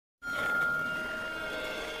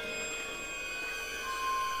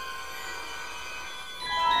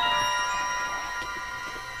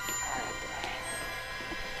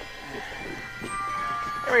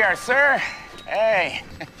Here we are, sir. Hey.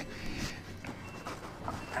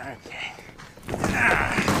 Okay.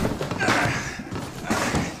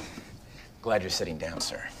 Glad you're sitting down,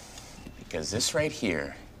 sir. Because this right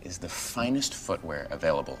here is the finest footwear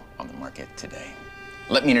available on the market today.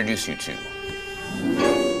 Let me introduce you to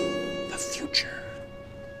the future.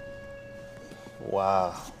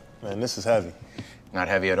 Wow. Man, this is heavy. Not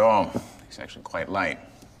heavy at all. It's actually quite light.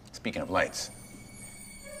 Speaking of lights,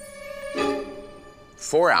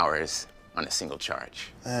 4 hours on a single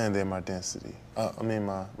charge. And then my density.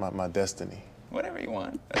 My destiny. Whatever you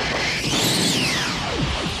want.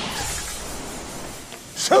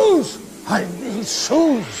 Shoes! I need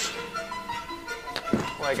shoes!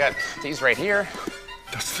 Well, I got these right here.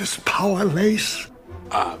 Does this power lace?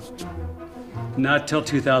 Not till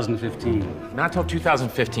 2015. Not till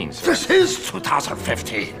 2015, sir. This is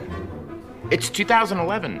 2015. It's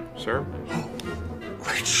 2011, sir.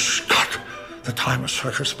 Great Scott! The timer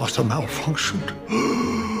circuits must have malfunctioned.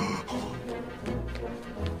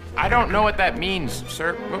 I don't know what that means,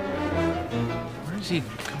 sir. Where is he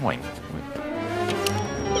going?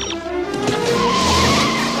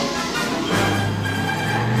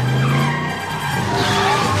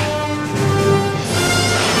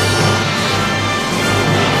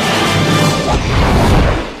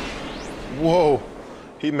 Whoa.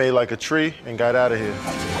 He made like a tree and got out of here.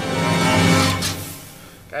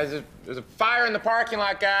 Guys, there's a fire in the parking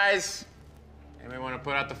lot, guys. Anybody want to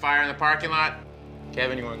put out the fire in the parking lot?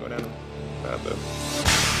 Kevin, you want to go down and put out the...